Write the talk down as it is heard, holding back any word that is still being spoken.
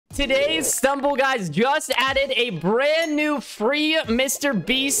Today's Stumble Guys just added a brand new free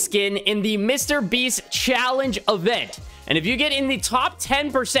MrBeast skin in the MrBeast Challenge event. And if you get in the top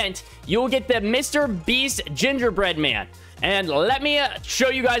 10%, you'll get the MrBeast Gingerbread Man. And let me show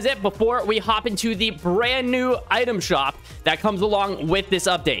you guys it before we hop into the brand new item shop that comes along with this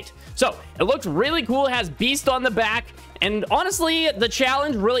update. So, it looks really cool. It has Beast on the back. And honestly, the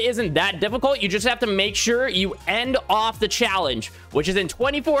challenge really isn't that difficult. You just have to make sure you end off the challenge, which is in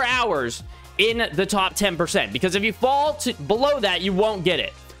 24 hours, in the top 10%. Because if you fall below that, you won't get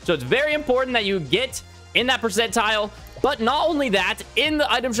it. So it's very important that you get in that percentile. But not only that, in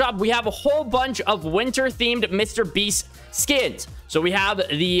the item shop, we have a whole bunch of winter-themed MrBeast skins. So we have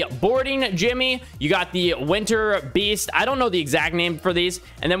the boarding Jimmy, you got the winter beast, I don't know the exact name for these,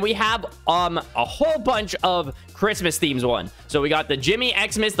 and then we have a whole bunch of Christmas themes one. So we got the Jimmy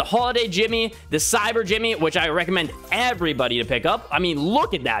Xmas, the holiday Jimmy, the cyber Jimmy, which I recommend everybody to pick up. I mean,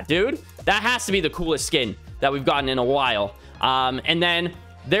 look at that, dude. That has to be the coolest skin that we've gotten in a while. And then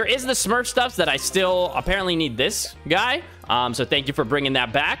there is the Smurf stuffs that I still apparently need this guy. So thank you for bringing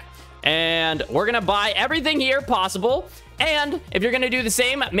that back. And we're gonna buy everything here possible. And if you're gonna do the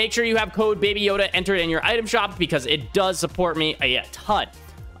same, make sure you have code babyyoda entered in your item shop because it does support me a ton.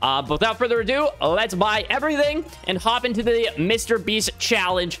 But without further ado, let's buy everything and hop into the MrBeast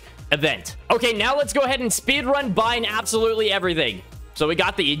Challenge event. Okay, now let's go ahead and speedrun buying absolutely everything. So we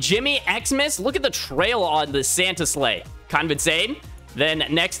got the Jimmy Xmas. Look at the trail on the Santa sleigh. Kind of insane. Then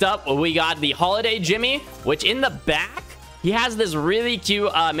next up, we got the holiday Jimmy, which in the back, he has this really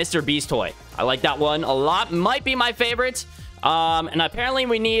cute MrBeast toy. I like that one a lot. Might be my favorite. And apparently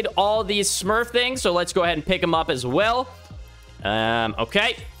we need all these Smurf things, so let's go ahead and pick them up as well.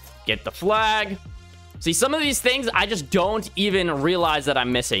 Okay. Get the flag. See, some of these things I just don't even realize that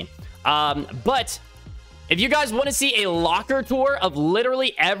I'm missing. But if you guys want to see a locker tour of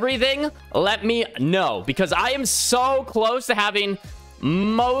literally everything, let me know. Because I am so close to having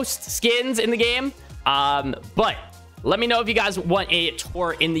most skins in the game. But let me know if you guys want a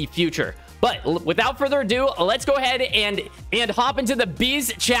tour in the future. But without further ado, let's go ahead and hop into the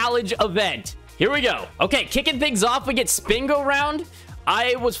Beast Challenge event. Here we go. Okay, kicking things off, we get Spin Go Round.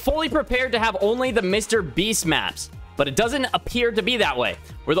 I was fully prepared to have only the MrBeast maps, but it doesn't appear to be that way.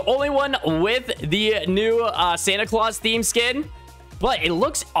 We're the only one with the new Santa Claus theme skin, but it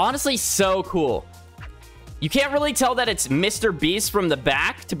looks honestly so cool. You can't really tell that it's MrBeast from the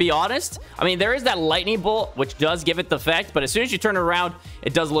back, to be honest. I mean, there is that lightning bolt, which does give it the effect, but as soon as you turn it around,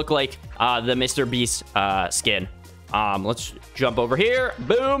 it does look like the MrBeast skin. Let's jump over here.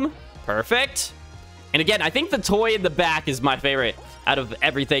 Boom. Perfect. And again, I think the toy in the back is my favorite out of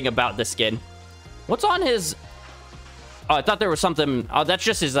everything about the skin. What's on his... Oh, I thought there was something... Oh, that's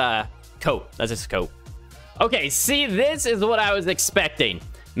just his coat. That's his coat. Okay, see, this is what I was expecting.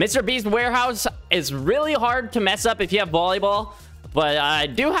 MrBeast Warehouse is really hard to mess up if you have volleyball, but I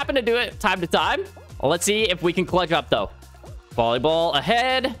do happen to do it time to time. Let's see if we can clutch up, though. Volleyball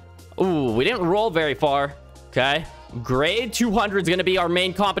ahead. Ooh, we didn't roll very far. Okay. Grade 200 is going to be our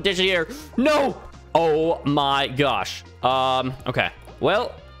main competition here. No! Oh, my gosh. Okay.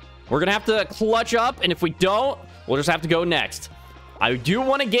 Well, we're going to have to clutch up, and if we don't, we'll just have to go next. I do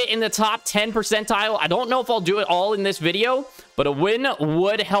want to get in the top 10 percentile. I don't know if I'll do it all in this video, but a win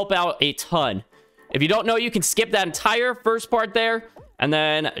would help out a ton. If you don't know, you can skip that entire first part there and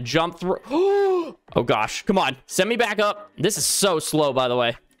then jump through. Oh, gosh. Come on. Send me back up. This is so slow, by the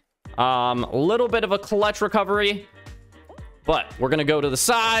way. A little bit of a clutch recovery, but we're going to go to the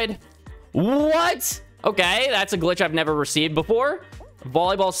side. What? Okay, that's a glitch I've never received before.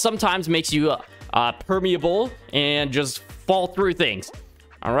 Volleyball sometimes makes you permeable and just fall through things.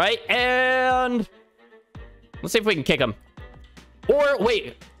 All right, and let's see if we can kick him. Or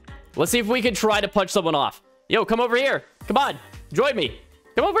wait, let's see if we can try to punch someone off. Yo, come over here. Come on, join me.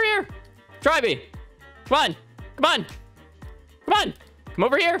 Come over here. Try me. Come on. Come on. Come on. Come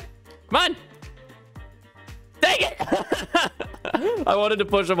over here. Come on. Dang it. I wanted to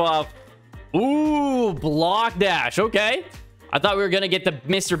push him off. Ooh, block dash. Okay. I thought we were going to get the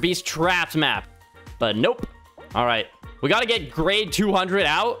MrBeast Traps map, but nope. All right. We got to get grade 200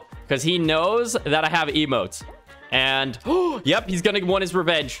 out because he knows that I have emotes. And, yep, he's going to want his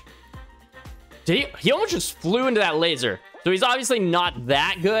revenge. He almost just flew into that laser. So he's obviously not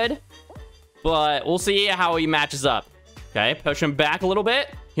that good, but we'll see how he matches up. Okay, push him back a little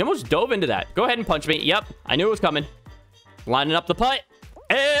bit. He almost dove into that. Go ahead and punch me. Yep, I knew it was coming. Lining up the putt.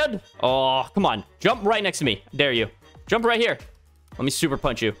 And, oh, come on. Jump right next to me. Dare you. Jump right here. Let me super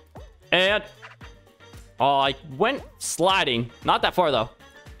punch you. And, oh, I went sliding. Not that far, though.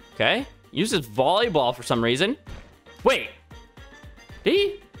 Okay. Uses volleyball for some reason. Wait. Did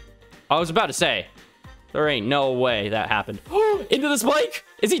he? I was about to say, there ain't no way that happened. Into the spike.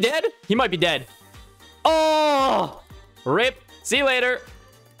 Is he dead? He might be dead. Oh, rip. See you later.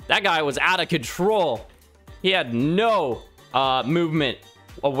 That guy was out of control. He had no movement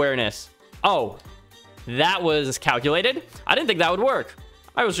awareness. Oh, that was calculated. I didn't think that would work.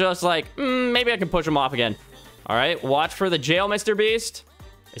 I was just like, maybe I can push him off again. All right, watch for the jail, MrBeast.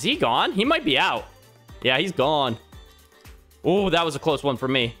 Is he gone? He might be out. Yeah, he's gone. Oh, that was a close one for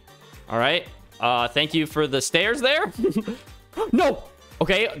me. All right. Thank you for the stairs there. No.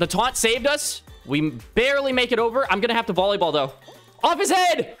 Okay, the taunt saved us. We barely make it over. I'm going to have to volleyball, though. Off his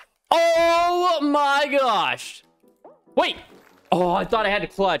head. Oh, my gosh. Wait. Oh, I thought I had to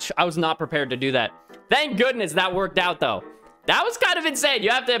clutch. I was not prepared to do that. Thank goodness that worked out, though. That was kind of insane, you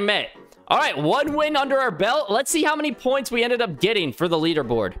have to admit. All right, 1 win under our belt. Let's see how many points we ended up getting for the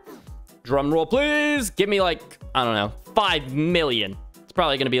leaderboard. Drum roll, please. Give me like, I don't know, 5 million. It's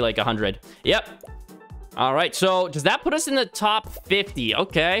probably going to be like 100. Yep. All right, so does that put us in the top 50?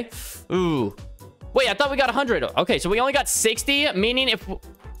 Okay. Ooh. Wait, I thought we got 100. Okay, so we only got 60, meaning if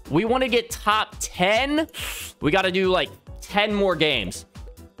we want to get top 10, we got to do like 10 more games.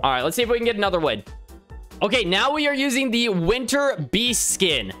 All right, let's see if we can get another win. Okay, now we are using the MrBeast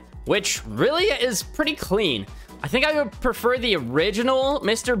skin, which really is pretty clean. I think I would prefer the original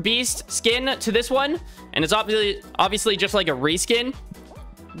MrBeast skin to this one. And it's obviously just like a reskin,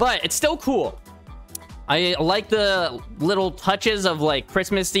 but it's still cool. I like the little touches of like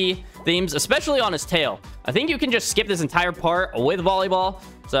Christmassy themes, especially on his tail. I think you can just skip this entire part with volleyball.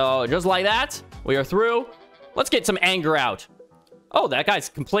 So just like that, we are through. Let's get some anger out. Oh, that guy's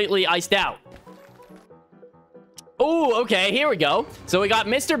completely iced out. Oh, okay, here we go. So we got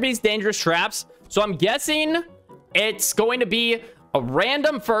MrBeast Dangerous Traps. So I'm guessing it's going to be a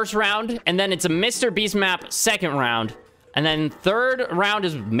random first round, and then it's a MrBeast map second round. And then third round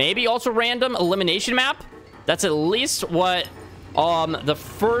is maybe also random elimination map. That's at least what the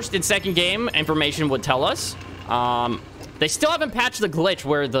first and second game information would tell us. They still haven't patched the glitch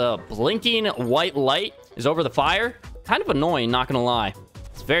where the blinking white light is over the fire. Kind of annoying, not gonna lie.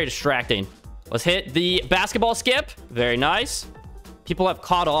 It's very distracting. Let's hit the basketball skip. Very nice. People have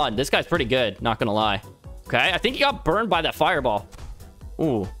caught on. This guy's pretty good, not gonna lie. Okay, I think he got burned by that fireball.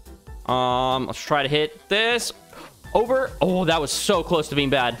 Ooh. Let's try to hit this. Over. Oh, that was so close to being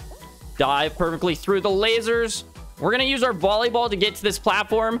bad. Dive perfectly through the lasers. We're gonna use our volleyball to get to this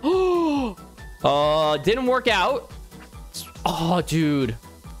platform. Didn't work out. Oh, dude.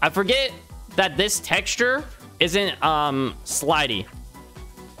 I forget that this texture isn't slidey,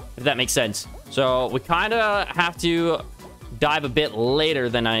 if that makes sense. So we kind of have to dive a bit later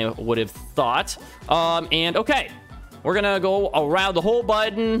than I would have thought. And okay, we're gonna go around the whole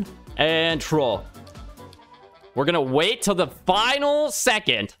button and troll. We're gonna wait till the final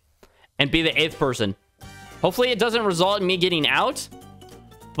second and be the 8th person. Hopefully it doesn't result in me getting out,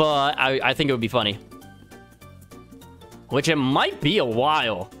 but I think it would be funny. Which it might be a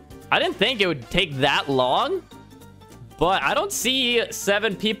while. I didn't think it would take that long, but I don't see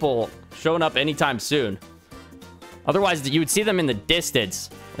 7 people showing up anytime soon. Otherwise, you would see them in the distance,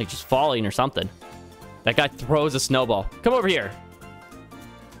 like just falling or something. That guy throws a snowball. Come over here.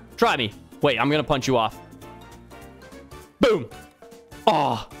 Try me. Wait, I'm gonna punch you off. Boom.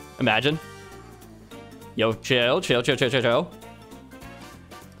 Oh, imagine. Yo, chill, chill, chill, chill, chill, chill.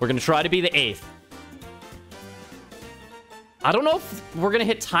 We're gonna try to be the 8th. I don't know if we're gonna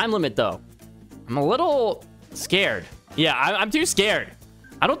hit time limit, though. I'm a little scared. Yeah, I'm too scared.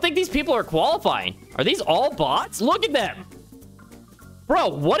 I don't think these people are qualifying. Are these all bots? Look at them. Bro,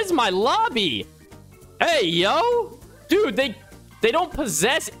 what is my lobby? Hey, yo. Dude, they don't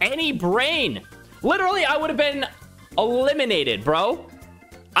possess any brain. Literally, I would have been eliminated, bro.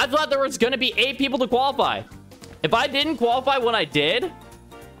 I thought there was gonna be 8 people to qualify. If I didn't qualify when I did,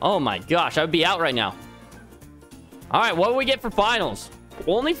 oh my gosh, I would be out right now. All right, what do we get for finals?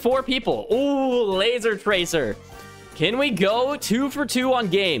 Only 4 people. Ooh, laser tracer. Can we go 2 for 2 on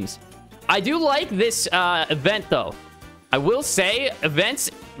games? I do like this event, though. I will say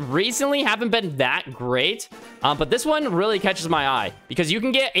events recently haven't been that great, but this one really catches my eye because you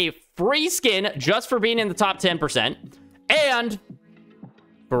can get a free skin just for being in the top 10%. And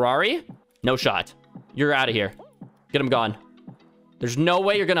Ferrari, no shot. You're out of here. Get him gone. There's no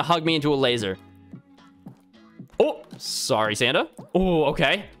way you're going to hug me into a laser. Oh, sorry, Santa. Oh,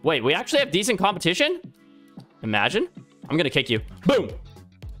 okay. Wait, we actually have decent competition? Imagine. I'm gonna kick you. Boom.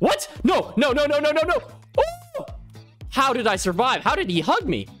 What? No, no, no, no, no, no, no. Oh! How did I survive? How did he hug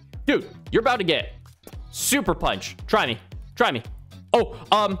me? Dude, you're about to get super punch. Try me. Try me. Oh,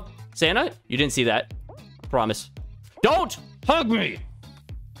 Santa, you didn't see that. Promise. Don't hug me.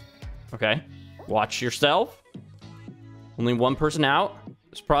 Okay. Watch yourself. Only one person out.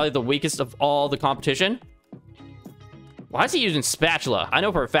 It's probably the weakest of all the competition. Why is he using spatula? I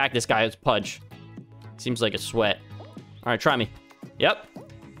know for a fact this guy has punch. Seems like a sweat. All right, try me. Yep.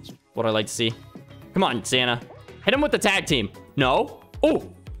 That's what I like to see. Come on, Santa. Hit him with the tag team. No. Oh,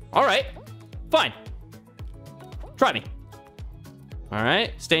 all right. Fine. Try me. All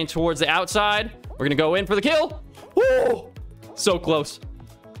right. Staying towards the outside. We're going to go in for the kill. Oh, so close.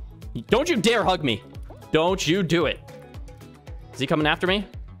 Don't you dare hug me. Don't you do it. Is he coming after me?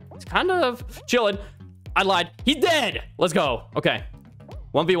 He's kind of chilling. I lied. He's dead. Let's go. Okay.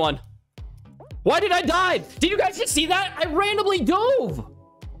 1v1. Why did I die? Did you guys just see that? I randomly dove.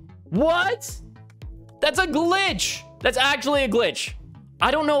 What? That's a glitch. That's actually a glitch. I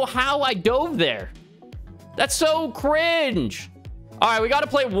don't know how I dove there. That's so cringe. All right, we got to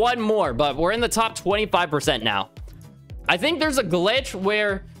play one more, but we're in the top 25% now. I think there's a glitch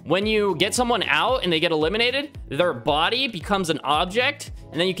where when you get someone out and they get eliminated, their body becomes an object,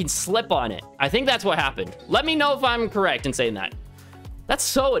 and then you can slip on it. I think that's what happened. Let me know if I'm correct in saying that. That's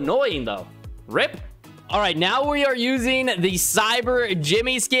so annoying, though. Rip. All right, now we are using the Cyber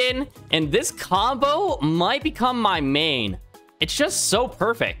Jimmy skin, and this combo might become my main. It's just so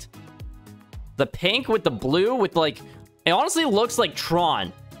perfect. The pink with the blue with, like, it honestly looks like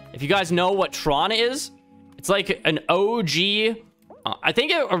Tron. If you guys know what Tron is, it's like an OG... I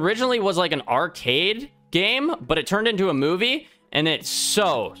think it originally was like an arcade game, but it turned into a movie, and it's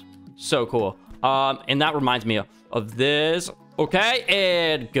so cool. And that reminds me of this. Okay,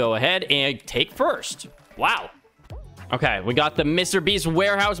 and go ahead and take first. Wow. Okay, we got the MrBeast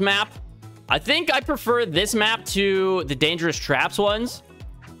warehouse map. I think I prefer this map to the Dangerous Traps ones.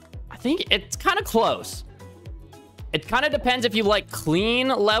 I think it's kind of close. It kind of depends if you like clean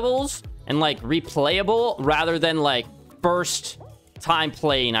levels and like replayable rather than like first time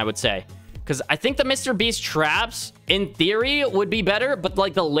playing, I would say. Because I think the MrBeast traps, in theory, would be better, but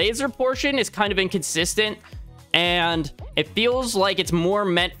like the laser portion is kind of inconsistent, and it feels like it's more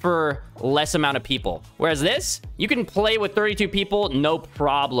meant for less amount of people. Whereas this, you can play with 32 people, no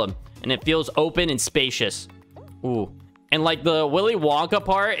problem. And it feels open and spacious. Ooh. And like the Willy Wonka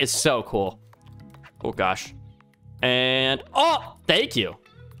part is so cool. Oh gosh. And, oh, thank you.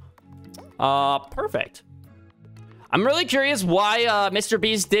 Perfect. I'm really curious why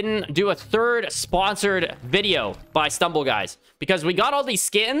MrBeast didn't do a third sponsored video by Stumble Guys. Because we got all these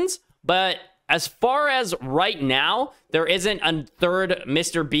skins, but as far as right now, there isn't a third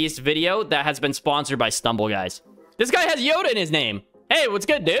MrBeast video that has been sponsored by Stumble Guys. This guy has Yoda in his name. Hey, what's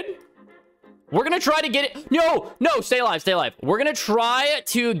good, dude? We're gonna try to get it. No, stay alive, stay alive. We're gonna try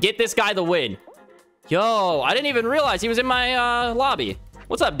to get this guy the win. Yo, I didn't even realize he was in my lobby.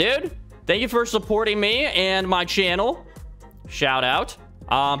 What's up, dude? Thank you for supporting me and my channel. Shout out.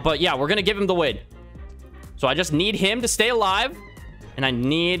 But yeah, we're gonna give him the win. So I just need him to stay alive, and I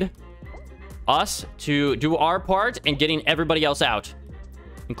need us to do our part in getting everybody else out,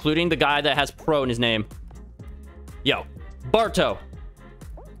 including the guy that has pro in his name. Yo, Barto.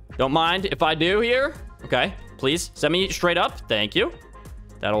 Don't mind if I do here. Okay, please send me straight up. Thank you.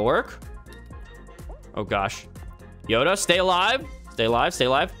 That'll work. Oh gosh. Yoda, stay alive. Stay alive, stay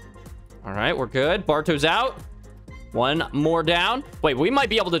alive. All right, we're good. Barto's out. One more down. Wait, we might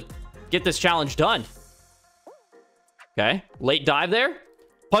be able to get this challenge done. Okay, late dive there.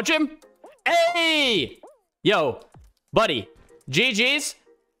 Punch him. Hey! Yo, buddy. GG's.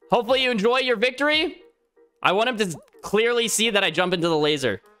 Hopefully you enjoy your victory. I want him to clearly see that I jump into the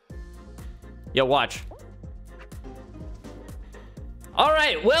laser. Yo, watch. All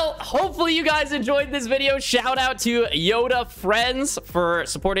right, well, hopefully you guys enjoyed this video. Shout out to Yoda Friends for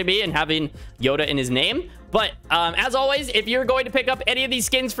supporting me and having Yoda in his name. But as always, if you're going to pick up any of these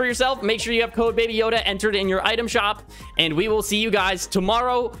skins for yourself, make sure you have code babyyoda entered in your item shop. And we will see you guys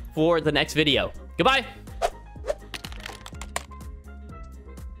tomorrow for the next video. Goodbye.